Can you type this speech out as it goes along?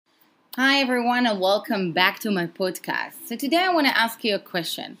Hi, everyone, and welcome back to my podcast. So, today I want to ask you a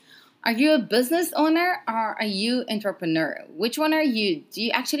question. Are you a business owner or are you entrepreneur? Which one are you? Do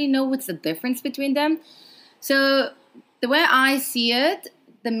you actually know what's the difference between them? So, the way I see it,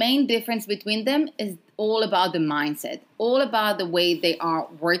 the main difference between them is all about the mindset, all about the way they are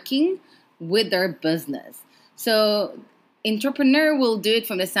working with their business. So, entrepreneur will do it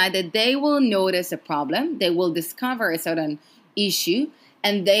from the side that they will notice a problem, they will discover a certain issue,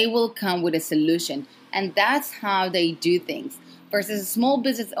 and they will come with a solution. And that's how they do things. Versus a small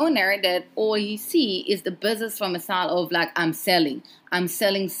business owner that all you see is the business from a side of like I'm selling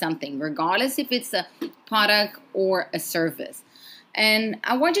something, regardless if it's a product or a service. And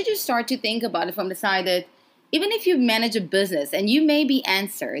I want you to start to think about it from the side that even if you manage a business and you may be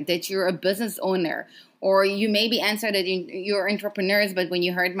answered that you're a business owner, or you may be answered that you're entrepreneurs, but when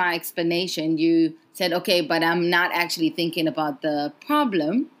you heard my explanation, you said, okay, but I'm not actually thinking about the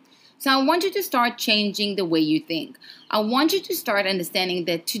problem. So I want you to start changing the way you think. I want you to start understanding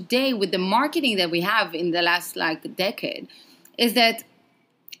that today, with the marketing that we have in the last like decade, is that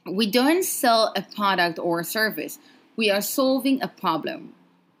we don't sell a product or a service. We are solving a problem.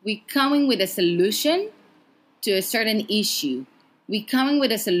 We're coming with a solution to a certain issue. We're coming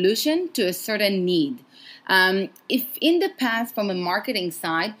with a solution to a certain need. If in the past, from a marketing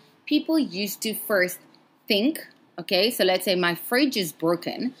side, people used to first think, okay, so let's say my fridge is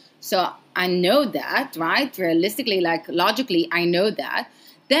broken. So I know that, right? Realistically, like logically, I know that.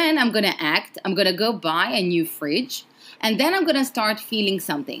 Then I'm going to act. I'm going to go buy a new fridge. And then I'm going to start feeling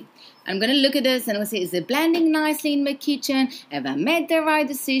something. I'm going to look at this and I'll say, is it blending nicely in my kitchen? Have I made the right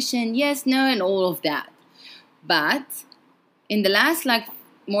decision? Yes, no, and all of that. But in the last like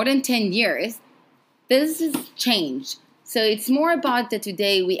more than 10 years, this has changed. So it's more about that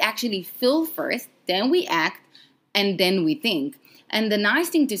today we actually feel first, then we act, and then we think. And the nice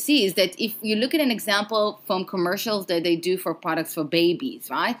thing to see is that if you look at an example from commercials that they do for products for babies,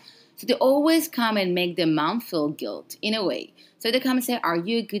 right? So they always come and make the mom feel guilt in a way. So they come and say, are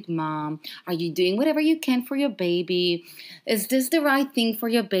you a good mom? Are you doing whatever you can for your baby? Is this the right thing for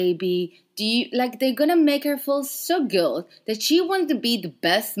your baby? Do you like they're gonna make her feel so guilt that she wants to be the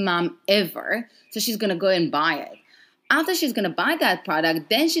best mom ever, so she's gonna go and buy it. After she's gonna buy that product,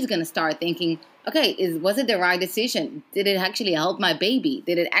 then she's gonna start thinking, okay, was it the right decision? Did it actually help my baby?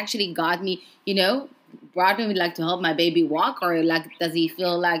 Did it actually got me, brought me like to help my baby walk, or like does he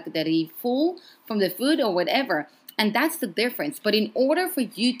feel like that he full from the food or whatever? And that's the difference. But in order for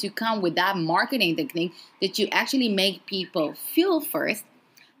you to come with that marketing technique that you actually make people feel first,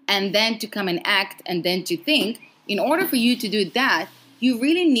 and then to come and act, and then to think, in order for you to do that, you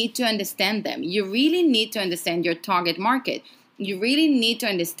really need to understand them. You really need to understand your target market. You really need to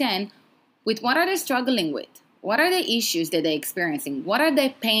understand with what are they struggling with? What are the issues that they're experiencing? What are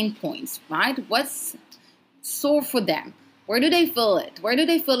their pain points, right? What's sore for them? Where do they feel it? Where do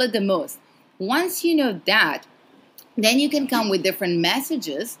they feel it the most? Once you know that, then you can come with different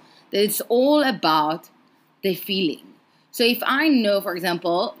messages that it's all about the feeling. So if I know, for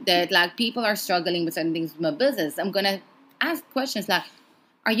example, that like people are struggling with certain things with my business, I'm gonna ask questions like,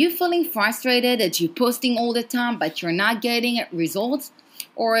 are you feeling frustrated that you're posting all the time but you're not getting results?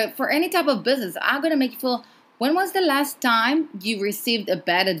 Or for any type of business, I'm gonna make you feel, when was the last time you received a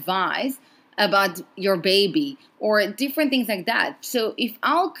bad advice about your baby or different things like that? So if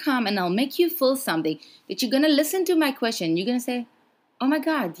I'll come and I'll make you feel something that you're gonna listen to my question, you're gonna say, oh my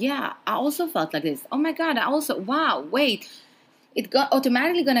God, yeah, I also felt like this. Oh my God, wow, wait. It got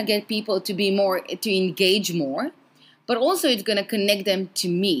automatically gonna get people to be more, to engage more, but also it's gonna connect them to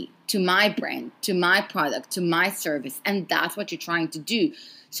me, to my brand, to my product, to my service. And that's what you're trying to do.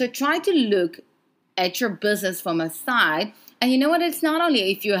 So try to look at your business from a side. And you know what? It's not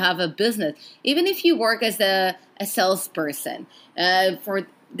only if you have a business, even if you work as a salesperson for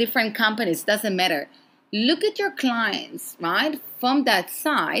different companies, doesn't matter. Look at your clients, right? From that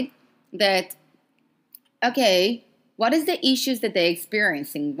side that, okay, what is the issues that they're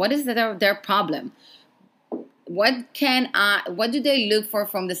experiencing? What is their problem? What do they look for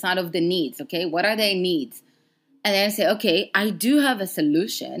from the side of the needs? Okay, what are their needs? And then say, okay, I do have a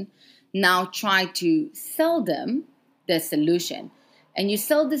solution. Now try to sell them the solution. And you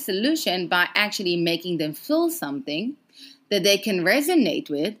sell the solution by actually making them feel something that they can resonate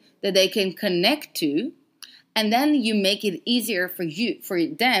with, that they can connect to, and then you make it easier for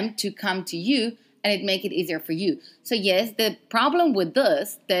them to come to you and it make it easier for you. So yes, the problem with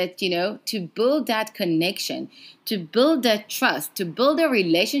this, that, to build that connection, to build that trust, to build a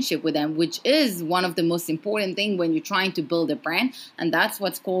relationship with them, which is one of the most important thing when you're trying to build a brand. And that's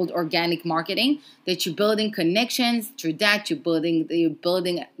what's called organic marketing, that you're building connections. Through that, you're building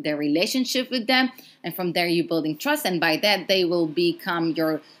the relationship with them. And from there, you're building trust. And by that, they will become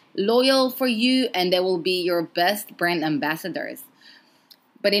your loyal for you, and they will be your best brand ambassadors.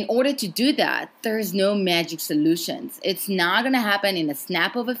 But in order to do that, there's no magic solutions. It's not going to happen in a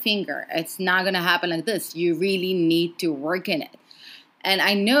snap of a finger. It's not going to happen like this. You really need to work in it. And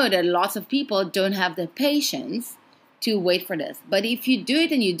I know that lots of people don't have the patience to wait for this. But if you do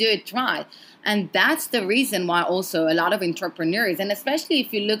it and you do it right, and that's the reason why also a lot of entrepreneurs, and especially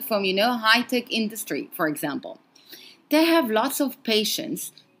if you look from, high-tech industry, for example, they have lots of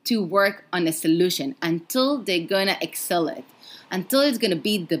patience to work on a solution until they're going to excel it, until it's going to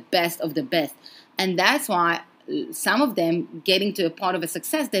be the best of the best. And that's why some of them getting to a part of a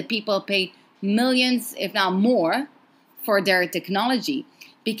success that people pay millions, if not more, for their technology,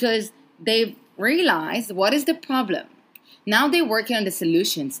 because they've realized what is the problem. Now they're working on the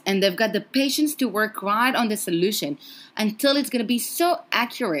solutions, and they've got the patience to work right on the solution until it's going to be so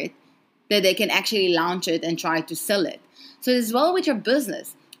accurate that they can actually launch it and try to sell it. So as well with your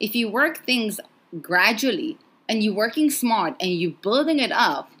business, if you work things gradually and you're working smart and you're building it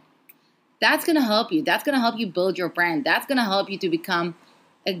up, that's going to help you. That's going to help you build your brand. That's going to help you to become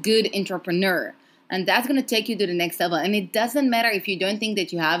a good entrepreneur. And that's going to take you to the next level. And it doesn't matter if you don't think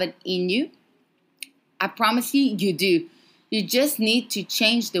that you have it in you. I promise you, you do. You just need to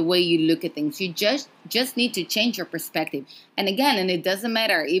change the way you look at things. You just need to change your perspective. And again, and it doesn't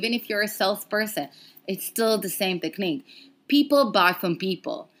matter, even if you're a salesperson, it's still the same technique. People buy from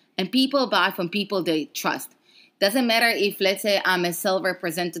people, and people buy from people they trust. Doesn't matter if, let's say, I'm a sales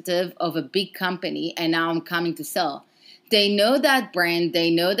representative of a big company and now I'm coming to sell. They know that brand,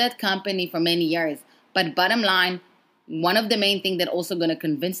 they know that company for many years. But bottom line, one of the main things that also going to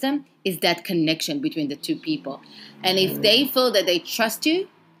convince them is that connection between the two people. And if they feel that they trust you,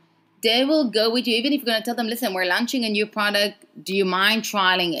 they will go with you. Even if you're going to tell them, listen, we're launching a new product. Do you mind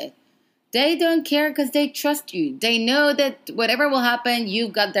trialing it? They don't care because they trust you. They know that whatever will happen,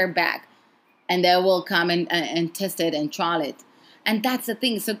 you've got their back. And they will come and test it and trial it. And that's the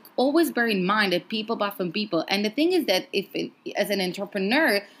thing. So always bear in mind that people buy from people. And the thing is that as an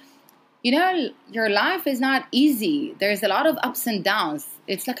entrepreneur, your life is not easy. There's a lot of ups and downs.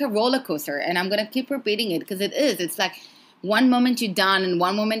 It's like a roller coaster. And I'm going to keep repeating it because it is. It's like one moment you're down and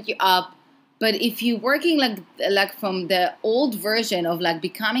one moment you're up. But if you're working like from the old version of like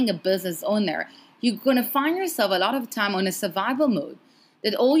becoming a business owner, you're going to find yourself a lot of time on a survival mode.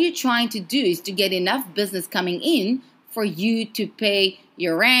 That all you're trying to do is to get enough business coming in for you to pay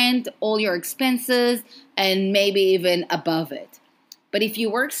your rent, all your expenses, and maybe even above it. But if you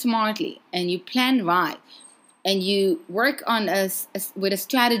work smartly and you plan right and you work on with a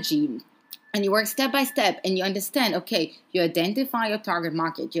strategy and you work step by step and you understand, okay, you identify your target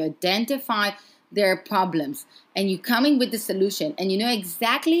market, you identify their problems, and you come in with the solution and you know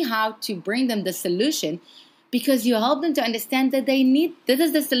exactly how to bring them the solution because you help them to understand that this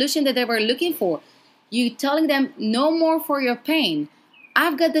is the solution that they were looking for. You telling them no more for your pain.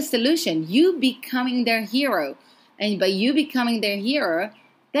 I've got the solution. You becoming their hero. And by you becoming their hero,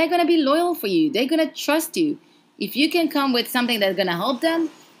 they're going to be loyal for you. They're going to trust you. If you can come with something that's going to help them,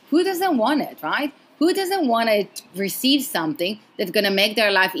 who doesn't want it, right? Who doesn't want to receive something that's going to make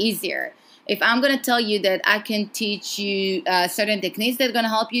their life easier? If I'm going to tell you that I can teach you certain techniques that are going to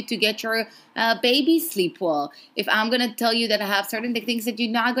help you to get your baby sleep well, if I'm going to tell you that I have certain techniques that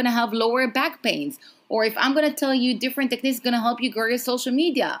you're not going to have lower back pains, or if I'm going to tell you different techniques going to help you grow your social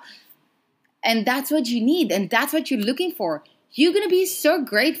media, and that's what you need, and that's what you're looking for, you're going to be so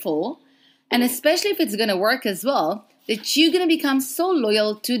grateful, and especially if it's going to work as well, that you're going to become so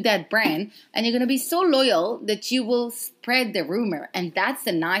loyal to that brand, and you're going to be so loyal that you will spread the rumor. And that's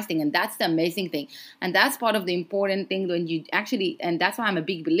the nice thing, and that's the amazing thing. And that's part of the important thing when you actually, and that's why I'm a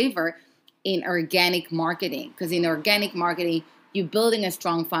big believer in organic marketing. Because in organic marketing, you're building a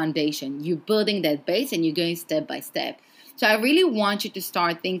strong foundation. You're building that base, and you're going step by step. So I really want you to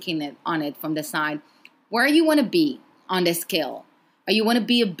start thinking on it from the side, where you want to be on the scale. Or you want to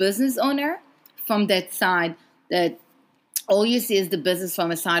be a business owner from that side that all you see is the business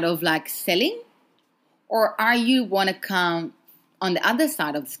from a side of like selling? Or are you want to come on the other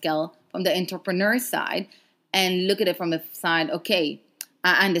side of the scale, from the entrepreneur side, and look at it from the side, okay,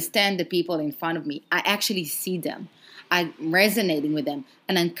 I understand the people in front of me. I actually see them. I'm resonating with them,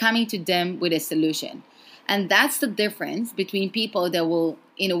 and I'm coming to them with a solution. And that's the difference between people that will,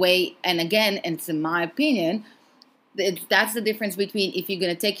 in a way, and again, it's in my opinion, that's the difference between if you're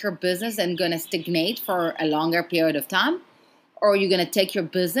going to take your business and going to stagnate for a longer period of time, or you're going to take your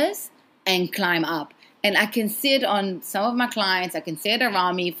business and climb up. And I can see it on some of my clients. I can see it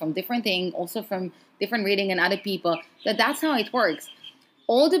around me from different things, also from different reading and other people, that's how it works.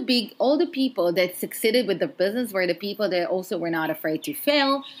 All the people that succeeded with the business were the people that also were not afraid to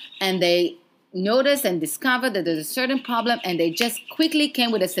fail, and they noticed and discovered that there's a certain problem, and they just quickly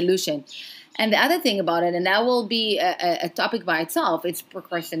came with a solution. And the other thing about it, and that will be a topic by itself, it's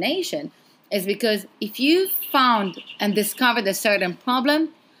procrastination, is because if you found and discovered a certain problem,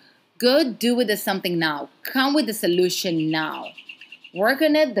 go do with it something now. Come with the solution now. Work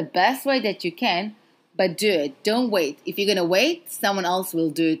on it the best way that you can, but do it. Don't wait. If you're going to wait, someone else will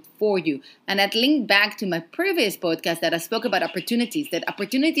do it for you. And that linked back to my previous podcast that I spoke about opportunities, that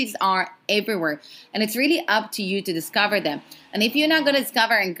opportunities are everywhere. And it's really up to you to discover them. And if you're not going to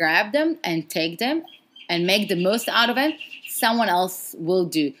discover and grab them and take them and make the most out of it, someone else will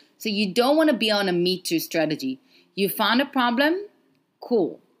do. So you don't want to be on a me too strategy. You found a problem?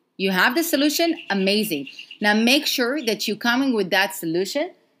 Cool. You have the solution? Amazing. Now make sure that you're coming with that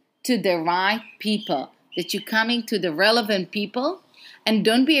solution to the right people, that you're coming to the relevant people, and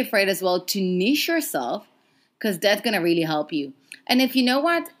don't be afraid as well to niche yourself, because that's going to really help you. And if you know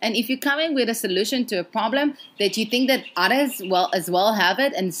what, and if you're coming with a solution to a problem that you think that others as well have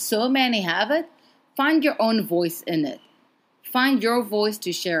it, and so many have it, find your own voice in it. Find your voice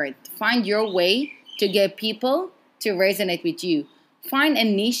to share it. Find your way to get people to resonate with you. Find a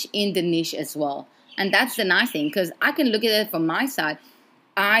niche in the niche as well. And that's the nice thing, because I can look at it from my side.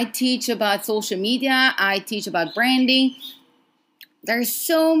 I teach about social media. I teach about branding. There's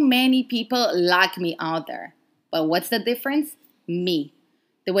so many people like me out there. But what's the difference? Me.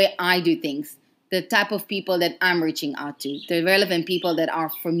 The way I do things. The type of people that I'm reaching out to. The relevant people that are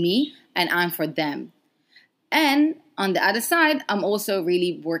for me and I'm for them. And on the other side, I'm also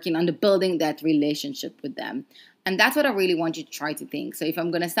really working on the building that relationship with them. And that's what I really want you to try to think. So if I'm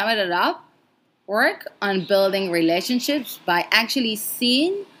going to sum it up, work on building relationships by actually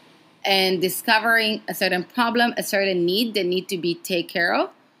seeing and discovering a certain problem, a certain need that need to be taken care of.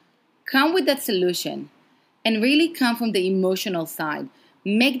 Come with that solution and really come from the emotional side.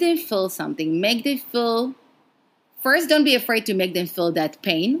 Make them feel something. Make them feel, first, don't be afraid to make them feel that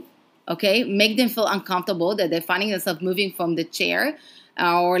pain. Okay, make them feel uncomfortable that they're finding themselves moving from the chair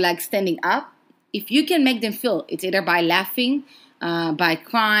or like standing up. If you can make them feel, it's either by laughing, by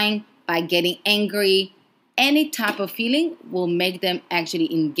crying, by getting angry, any type of feeling will make them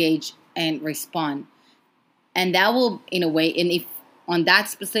actually engage and respond. And that will, in a way, and if on that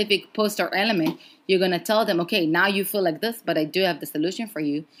specific post or element, you're going to tell them, okay, now you feel like this, but I do have the solution for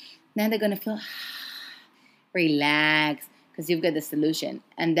you. Then they're going to feel relaxed because you've got the solution,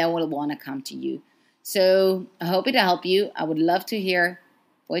 and they will want to come to you. So I hope it'll help you. I would love to hear,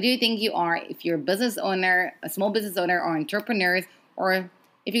 what do you think you are? If you're a business owner, a small business owner, or entrepreneurs, or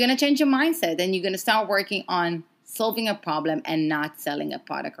if you're going to change your mindset, then you're going to start working on solving a problem and not selling a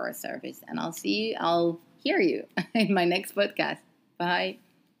product or a service. And I'll hear you in my next podcast. Bye.